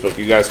Facebook.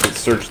 You guys can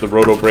search the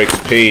Roto Breaks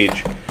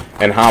page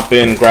and hop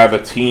in, grab a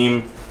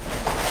team.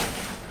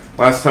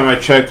 Last time I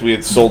checked, we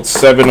had sold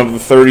 7 of the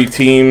 30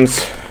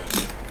 teams.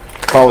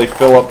 Probably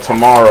fill up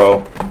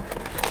tomorrow.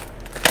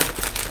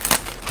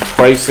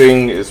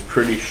 Pricing is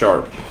pretty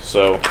sharp,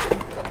 so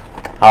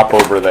hop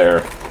over there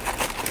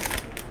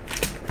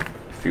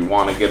if you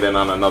want to get in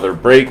on another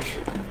break.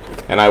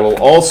 And I will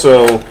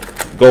also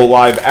go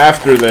live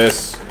after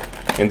this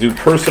and do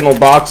personal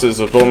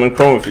boxes of Bowman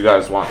Chrome if you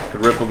guys want. You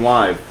could rip them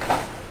live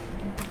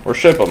or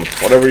ship them,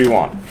 whatever you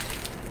want.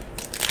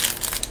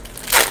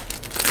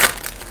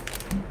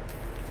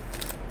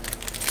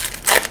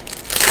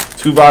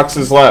 Two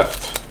boxes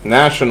left.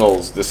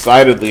 Nationals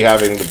decidedly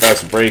having the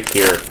best break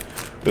here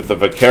with the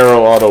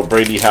Vaquero auto,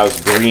 Brady House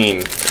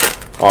green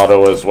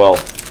auto as well.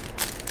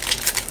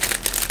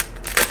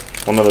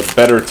 One of the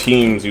better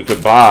teams you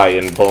could buy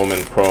in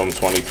Bowman Chrome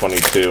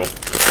 2022.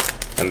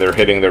 And they're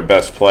hitting their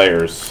best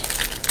players.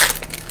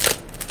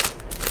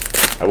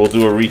 I will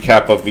do a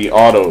recap of the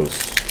autos.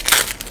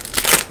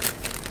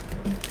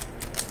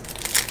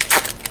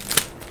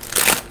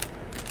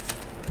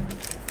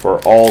 For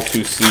all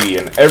to see,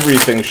 and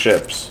everything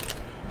ships.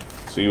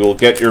 So you will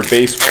get your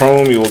base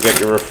chrome, you will get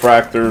your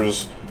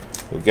refractors,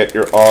 you'll get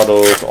your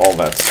autos, all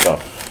that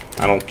stuff.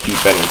 I don't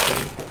keep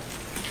anything.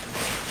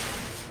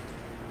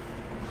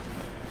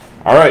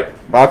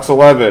 Alright, box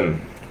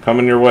 11,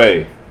 coming your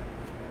way.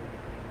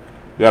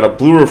 We got a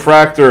blue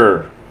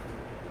refractor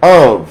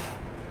of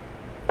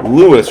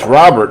Lewis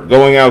Robert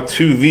going out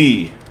to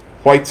the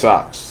White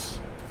Sox.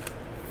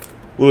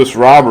 Lewis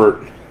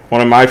Robert,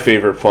 one of my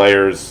favorite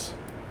players.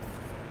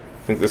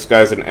 I think this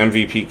guy's an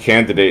MVP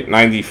candidate.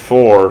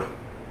 94 of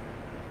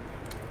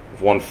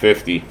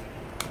 150.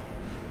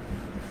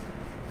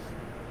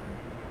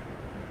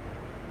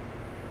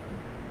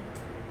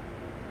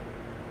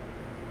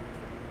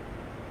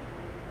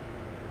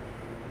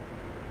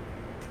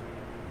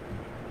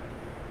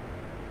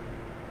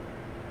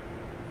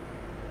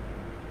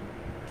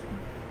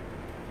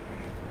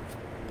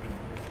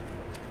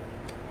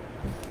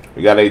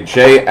 We got a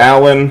Jay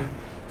Allen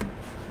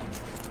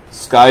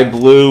sky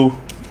blue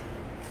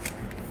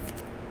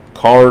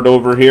card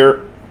over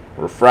here,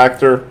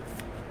 refractor,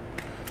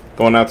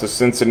 going out to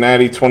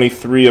Cincinnati,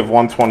 23 of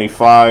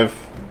 125.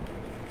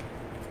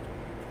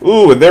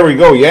 Ooh, and there we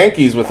go,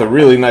 Yankees with a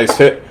really nice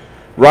hit.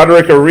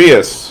 Roderick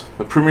Arias,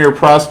 the premier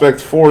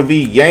prospect for the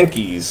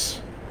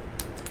Yankees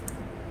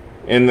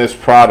in this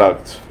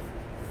product.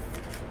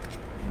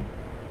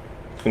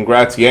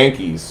 Congrats,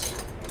 Yankees.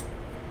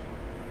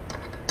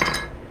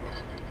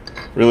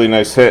 Really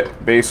nice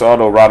hit. Base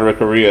auto,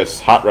 Roderick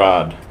Arias, Hot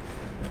Rod.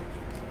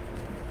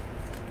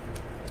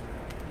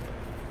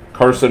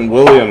 Carson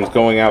Williams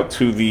going out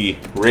to the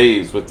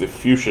Rays with the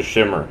fuchsia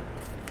shimmer.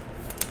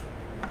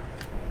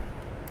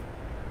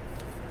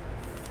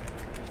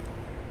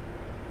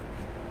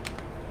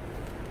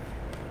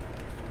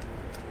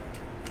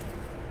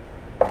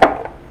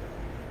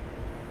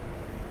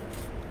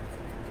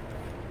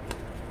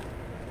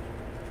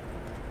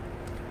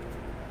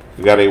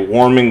 We got a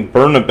Warming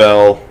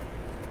Bernabel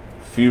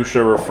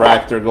fuchsia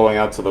refractor going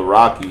out to the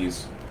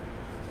Rockies.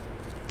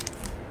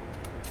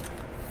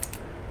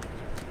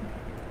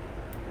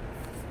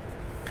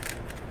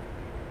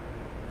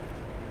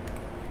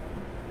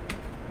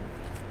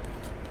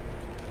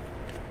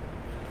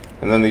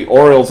 And then the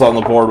Orioles on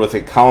the board with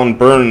a Colin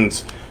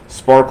Burns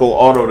Sparkle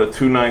Auto to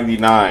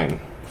 299.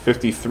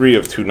 53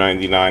 of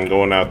 299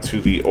 going out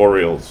to the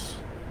Orioles.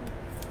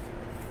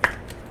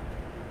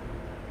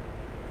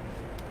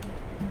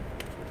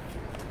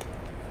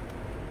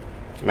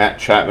 Matt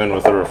Chapman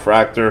with a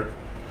refractor.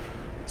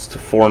 It's to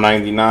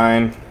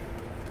 499.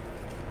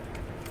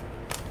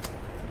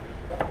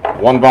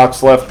 One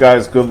box left,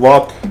 guys. Good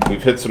luck.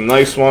 We've hit some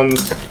nice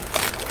ones.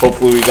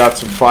 Hopefully we got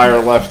some fire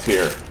left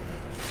here.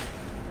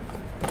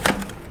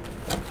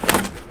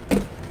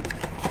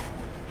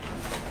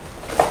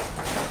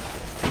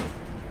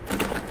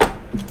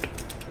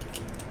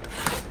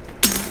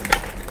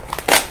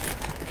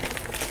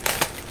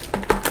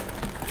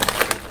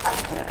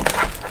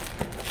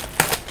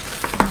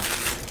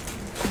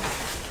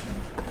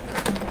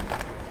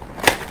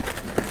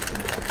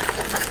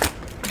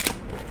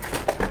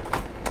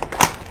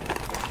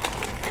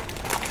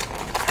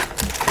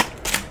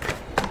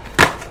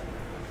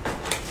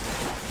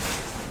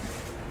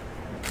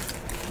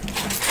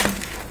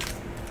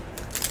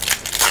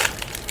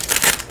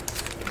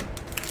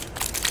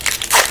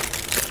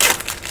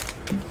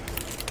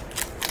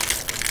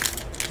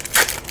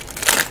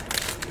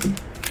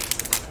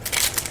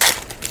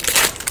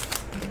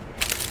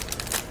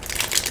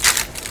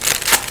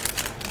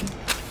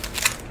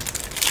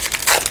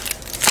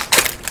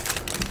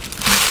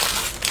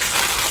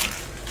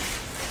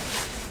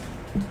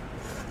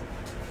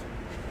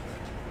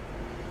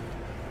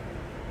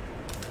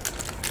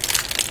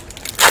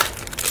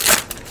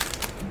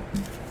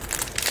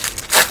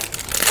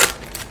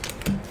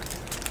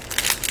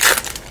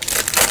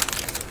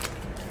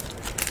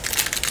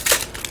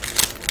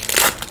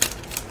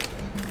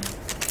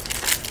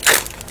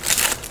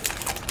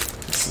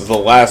 This is the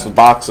last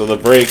box of the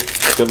break.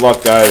 Good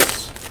luck,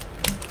 guys.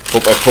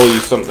 Hope I pull you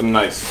something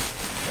nice.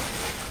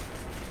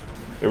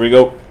 Here we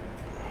go.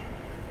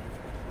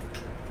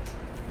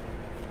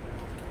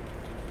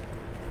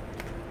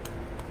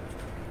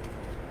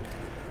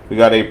 We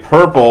got a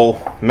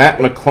purple Matt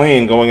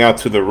McLain going out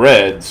to the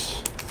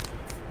Reds.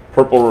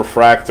 Purple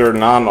refractor,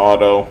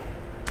 non-auto.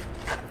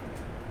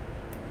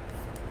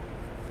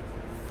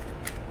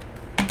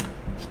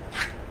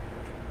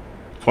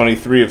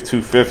 $23 of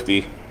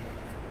 $250.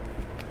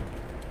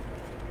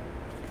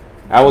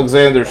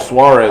 Alexander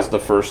Suarez, the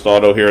first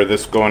auto here.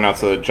 This going out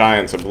to the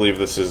Giants. I believe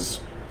this is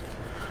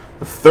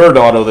the third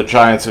auto the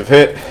Giants have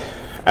hit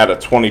at a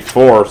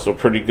 24, so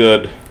pretty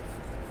good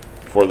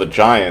for the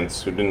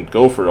Giants, who didn't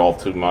go for all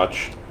too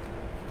much.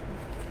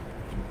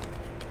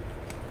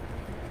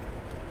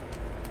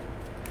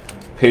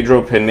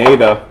 Pedro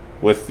Pineda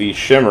with the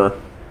shimmer,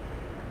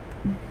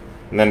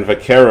 and then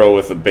Vaquero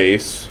with the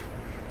base.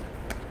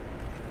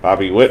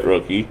 Bobby Witt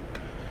rookie.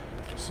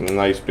 Some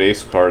nice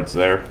base cards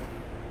there.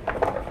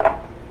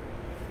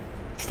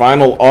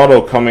 Final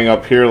auto coming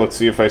up here. Let's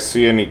see if I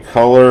see any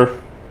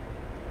color.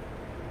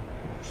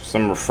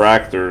 Some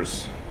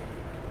refractors.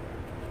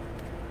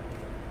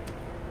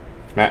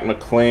 Matt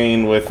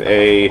McLain with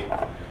a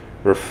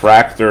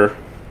refractor.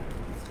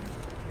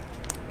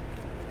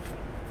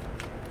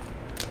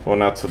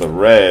 Going out to the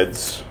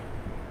Reds.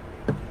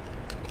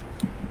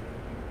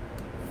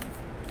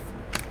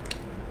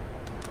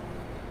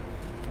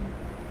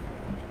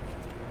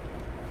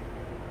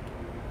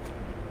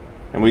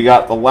 And we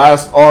got the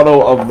last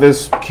auto of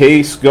this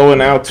case going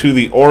out to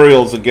the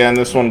Orioles again.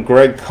 This one,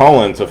 Greg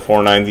Cullen to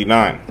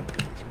 $4.99.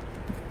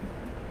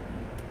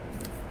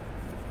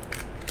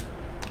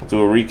 I'll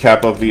do a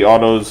recap of the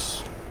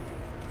autos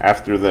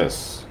after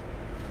this.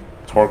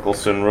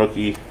 Torkelson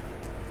rookie.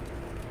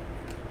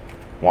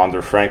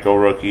 Wander Franco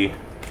rookie.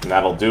 And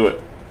that'll do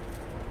it.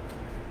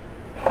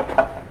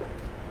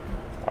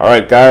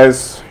 Alright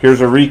guys,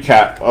 here's a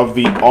recap of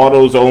the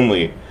autos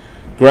only.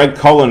 Greg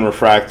Cullen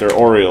refractor,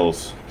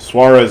 Orioles.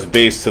 Suarez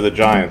base to the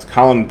Giants.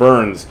 Colin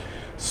Burns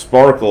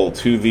Sparkle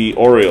to the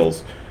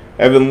Orioles.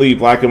 Evan Lee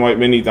Black and White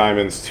Mini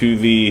Diamonds to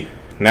the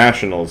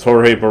Nationals.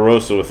 Jorge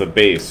Barroso with a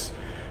base.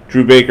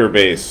 Drew Baker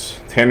base.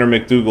 Tanner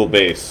McDougal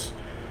base.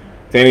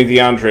 Danny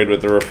DeAndre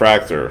with the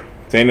refractor.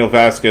 Daniel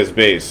Vasquez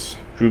base.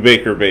 Drew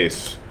Baker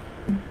base.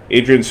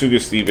 Adrian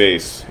Sugasti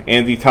base.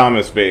 Andy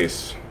Thomas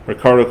base.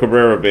 Ricardo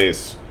Cabrera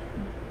base.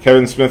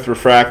 Kevin Smith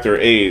refractor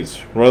A's.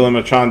 Roylan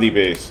Machandi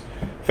base.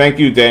 Thank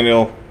you,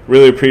 Daniel.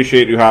 Really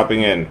appreciate you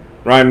hopping in.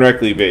 Ryan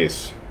Reckley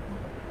base.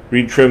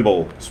 Reed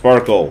Trimble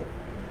Sparkle.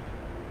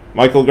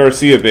 Michael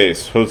Garcia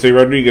base. Jose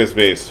Rodriguez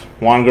base.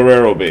 Juan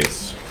Guerrero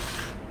base.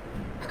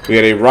 We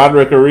had a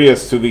Roderick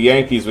Arias to the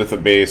Yankees with a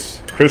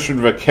base. Christian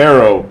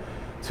Vaquero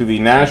to the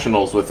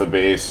Nationals with a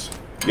base.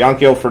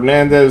 Yanquiel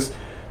Fernandez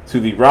to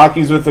the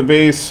Rockies with a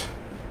base.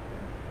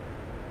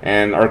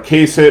 And our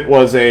case hit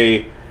was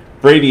a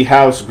Brady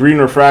House green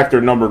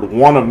refractor numbered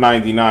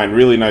 1/99.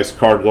 Really nice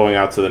card going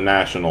out to the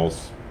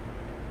Nationals.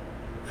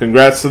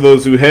 Congrats to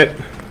those who hit,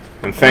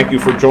 and thank you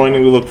for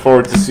joining. We look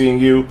forward to seeing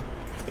you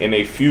in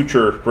a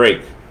future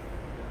break.